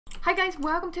Hi guys,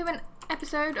 welcome to an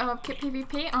episode of Kit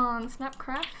PvP on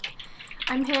Snapcraft.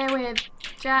 I'm here with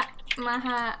Jack,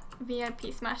 Maha,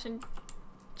 VIP Smash and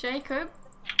Jacob.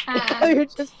 And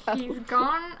he's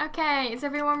gone. Okay, is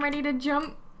everyone ready to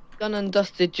jump? Done and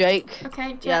dusted, Jake.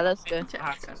 Okay, Jack. Yeah, let's go.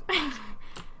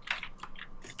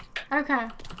 Okay.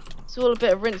 It's all a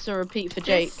bit of rinse and repeat for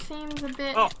Jake. This seems a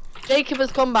bit... Oh, Jacob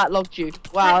has combat logged you.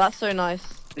 Wow, that's so nice.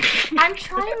 I'm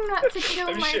trying not to kill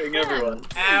I'm my shooting friends. everyone.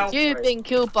 Ow. You've been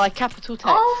killed by capital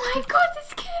text. Oh my god,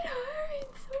 this kid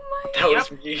hurts. Oh my That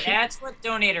god. was me. That's what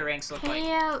donator ranks look like.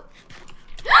 Help.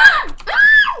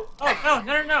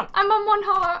 Oh, no. I'm on one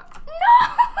heart.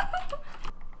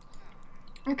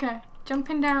 No. Okay,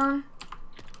 jumping down.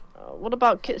 What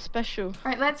about Kit Special?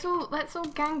 Right, let's all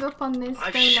gang up on this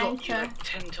I've donator. shot you like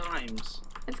 10 times.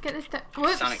 Let's get this.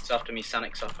 Whoops. Sonic's after me,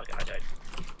 Sonic's off. I died.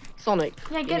 Sonic.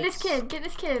 Yeah, get this kid. Get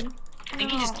this kid. I think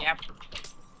he just Oh. gapped.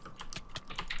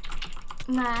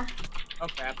 Nah. Oh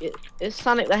crap. It's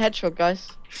Sonic the Hedgehog,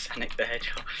 guys. Sonic the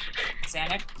Hedgehog.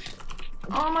 Sanic?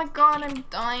 Oh my god, I'm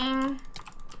dying.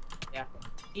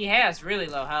 He has really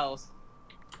low health.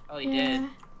 Oh, he Yeah. did.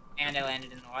 And I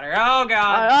landed in the water. Oh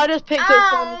god. I just picked up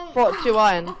someone's Prot 2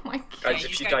 iron. Oh my god. Guys, you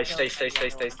if you gotta guys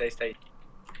kill stay.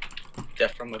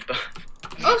 Death from above.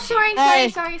 Oh, sorry.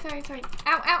 Hey.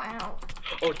 Ow.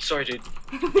 Oh, sorry, dude.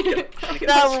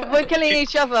 No, we're killing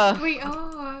each other. We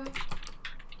are.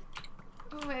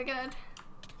 Oh my god.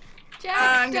 Jack,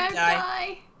 I'm gonna don't die.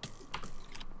 die.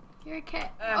 You're okay.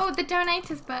 Oh, the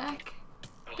donator's back.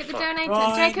 Oh, Get the fuck. donator.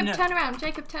 Run. Jacob, turn around.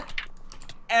 Jacob, turn.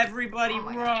 Everybody Oh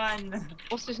my run.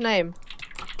 What's his name?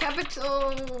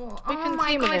 Capital. We Oh can my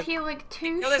team god, him. he like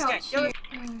two Kill this guy, shots kill you.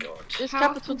 God. This How-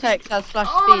 capital text has slash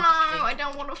Oh speed. no, I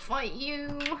don't want to fight you.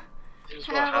 This is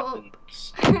what Help.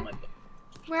 happens. Oh my God.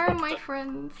 Where are my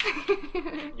friends?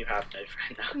 You have no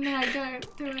friend now. No, I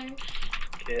don't, do I?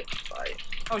 Kit, bye.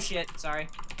 Oh shit, sorry.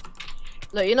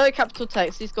 Look, you know capital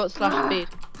text, he's got slash speed.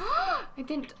 I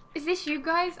didn't. Is this you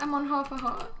guys? I'm on half a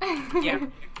heart. Yeah,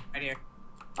 right here.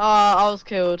 I was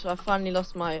killed. I finally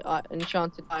lost my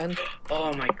enchanted iron.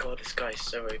 Oh my god, this guy's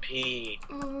so OP.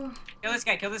 Oh, Kill this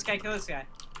guy. I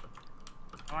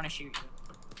wanna shoot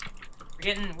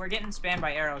you. We're getting spammed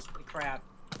by arrows. Holy crap.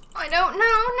 I don't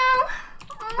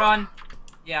know. Run.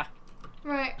 Yeah.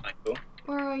 Right. Alright, cool.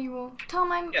 Where are you all?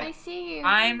 Tom, Yeah. I see you.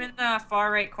 I'm in the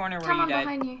far right corner where Tom, you I'm died.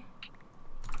 behind you.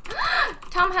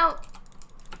 Tom, help.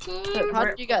 Team. Look, how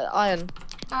did you get iron?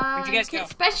 Where'd you guys get go?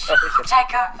 special. Oh, this is-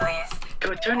 Jacob, please.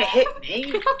 God, don't hit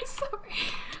me. I'm sorry.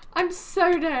 I'm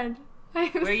so dead. Where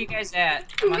are you guys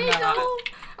at? I'm on Middle. the...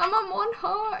 I'm on one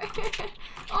heart.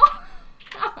 Oh.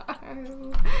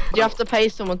 No. You have to pay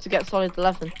someone to get solid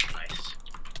 11. Nice.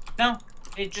 No,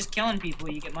 it's just killing people.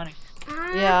 You get money.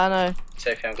 Yeah, I know.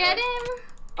 Sophie, I'm Get going. him.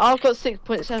 I've got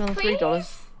 $6.73.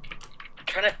 Please. I'm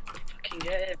trying to fucking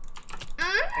get him.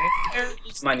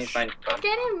 Mm? Mine.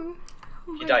 Get him.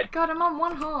 Oh He my died. God, I'm on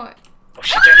one heart. Oh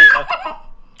shit, don't hit her.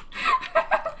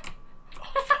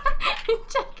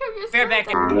 Jacob, you're Fair so back.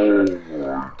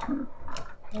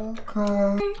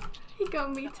 dead. He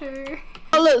got me too.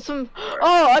 Oh look,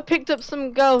 Oh, I picked up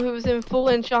some girl who was in full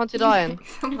enchanted iron.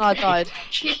 Oh, I died.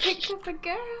 You picked up a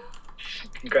girl.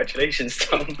 Congratulations,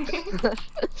 Tom.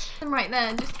 I'm right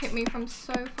there. Just hit me from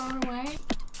so far away.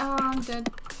 Oh, I'm dead.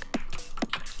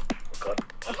 Oh god.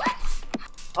 What?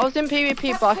 I was in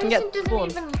PvP, That but I can person get doesn't spawn.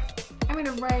 even. I'm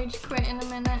gonna rage quit in a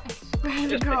minute. I swear to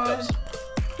Just pick God. us.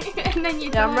 And then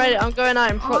you Yeah, I'm die. ready. I'm going out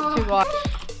in Prot 2 iron.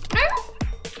 No!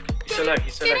 He's so low,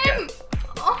 he's so low. Get him!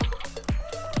 Oh.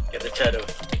 Get the turtle.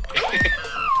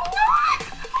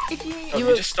 If you. Oh,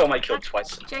 you just stole my kill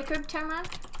twice. Jacob, turn around.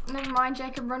 Never mind,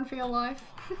 Jacob, run for your life.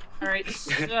 Alright,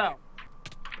 so.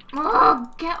 Oh,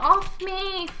 get off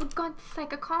me! For God's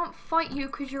sake, I can't fight you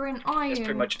because you're in iron. It's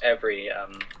pretty much every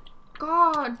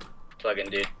God.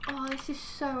 plugin, dude. Oh, this is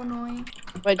so annoying.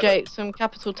 Wait, Jake, some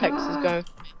capital text is going.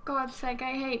 God's sake,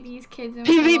 I hate these kids. in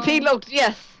PvP real life. logged,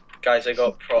 yes! Guys, I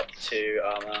got prot to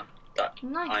armor. That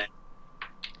Nice. iron.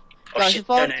 Oh Guys, shit, if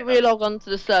I don't was to hit her. relog onto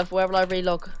the server, where will I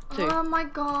relog to? Oh my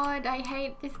God, I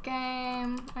hate this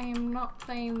game. I am not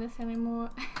playing this anymore.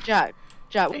 Jack,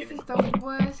 This is the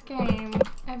worst game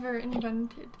ever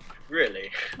invented. Really?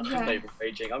 I'm Yeah. not even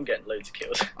raging. I'm getting loads of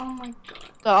kills. Oh my God.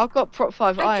 so I've got Prot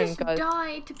 5 I iron, just guys.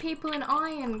 die to people in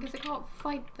iron because I can't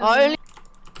fight them. I only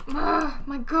Oh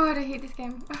my God, I hate this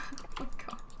game. Oh my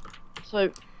God.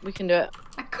 so we can do it.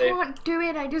 I can't do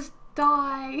it, I just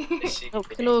die. Oh,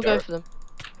 we can all go for them.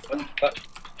 What?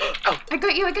 Oh, I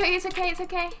got you, it's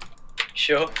okay.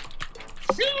 sure.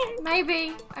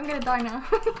 Maybe. I'm gonna die now.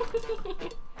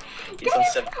 He's on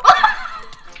 7.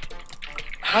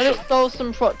 I just stole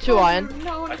some Prot 2 iron.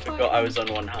 No, I forgot I was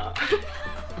on 1 heart.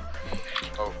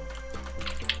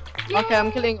 Okay,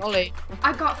 I'm killing Ollie.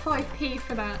 I got 5p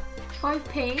for that.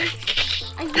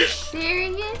 5p? Are you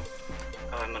serious?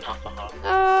 Oh, I'm on half a heart.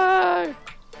 No.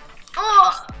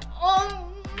 Oh! Oh!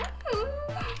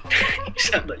 You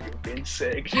sound like you're being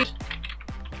sick. It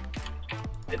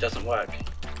doesn't work.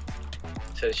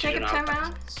 So you Take don't a turn have.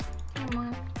 around. Never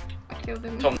mind. I killed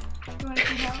him. Tom. You want to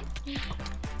help?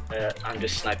 I'm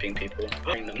just sniping people.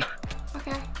 Bring them.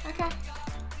 Okay, okay.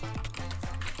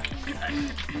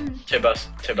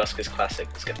 Tobuska's classic.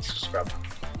 Let's get this scrub.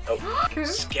 Oh, Cool.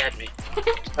 scared me.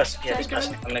 Yeah, this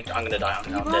person. I'm gonna die.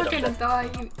 You I'm are dead. gonna die.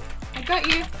 I got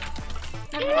you.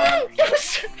 Never mind.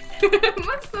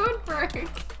 My sword broke.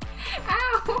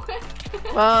 Ow!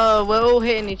 Whoa, we're all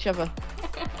hitting each other.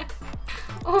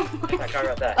 Oh my That guy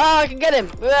right there. Oh, I can get him.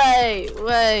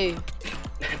 Way.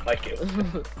 My kill.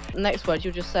 Next word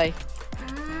you'll just say.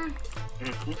 Mhm.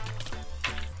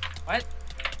 What?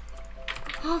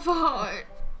 Half a heart.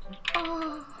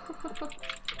 Oh.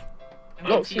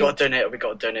 Lots We got a donator. We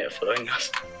got a donator following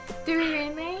us. Do we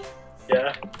really?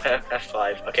 Yeah.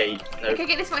 F5. Okay. No. Okay,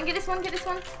 get this one, get this one, get this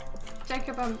one.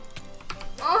 Jacob,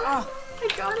 Oh, I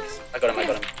got him. I got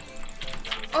him.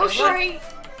 Oh, What? sorry.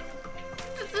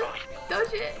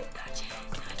 Dodge it.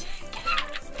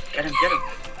 Get him.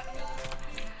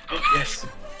 Oh, yes.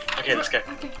 Okay, let's go.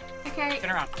 Okay. Turn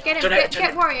around. Get him. Donate,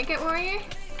 Get warrior. Get warrior.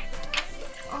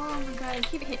 Oh my god,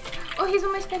 keep it hit. Oh, he's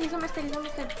almost dead. He's almost dead.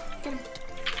 Get him.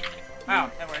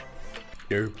 Wow, that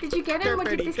worked. Did you get him or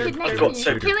did this kid I next got to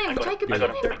so you? Kill him, Jacob. I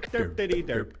got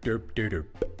Kill him.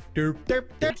 You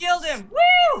killed him!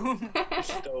 Woo!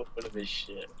 Still full of his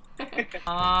shit.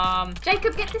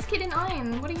 Jacob, get this kid in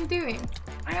iron. What are you doing?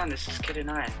 I am. This is kid in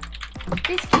iron.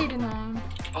 This kid in iron.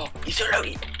 Oh, he's so low.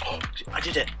 Oh, I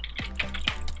did it.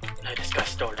 No, this guy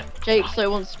stole it. Jake so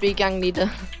wants to be gang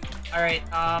leader. Alright,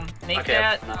 make Okay,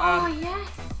 that, Oh yes.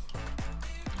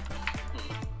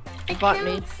 I Invite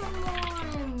me. killed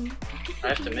someone. I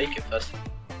have to make it first.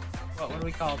 what are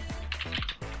we called?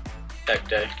 Deck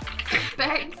day.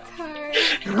 Spectre.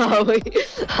 Are we?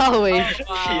 Wow.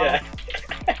 Yeah.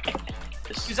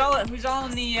 Who's all in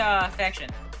the, faction?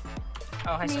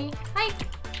 Oh, hi, Me. sir. Hi.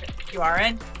 You are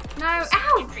in? No.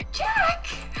 Ow! Jack!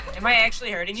 Am I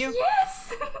actually hurting you?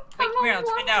 Yes! Wait, I'm come here, on let's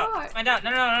one find out. heart. Let's find out.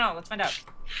 No, let's find out.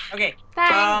 Okay.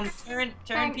 Thanks. Turn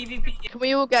Thanks. PvP. Can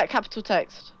we all get capital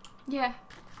text? Yeah.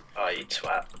 Oh, you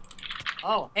twat.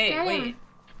 Oh, hey, Get wait. him.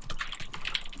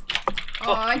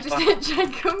 Oh, I just hit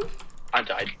Jacob. I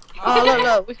died. Oh,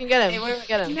 look, we can get him. Hey, We wait, can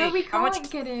get him. No, we how much-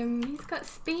 can't get him. He's got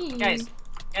speed. Guys.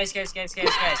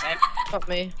 Got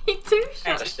me. He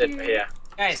two-shot Just did you. here.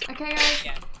 Guys. Okay, guys.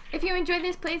 Yeah. If you enjoyed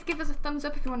this, please give us a thumbs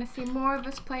up. If you want to see more of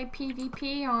us play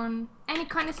PvP on any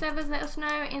kind of servers, let us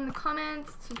know in the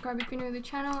comments. Subscribe if you're new to the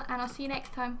channel, and I'll see you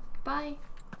next time. Bye.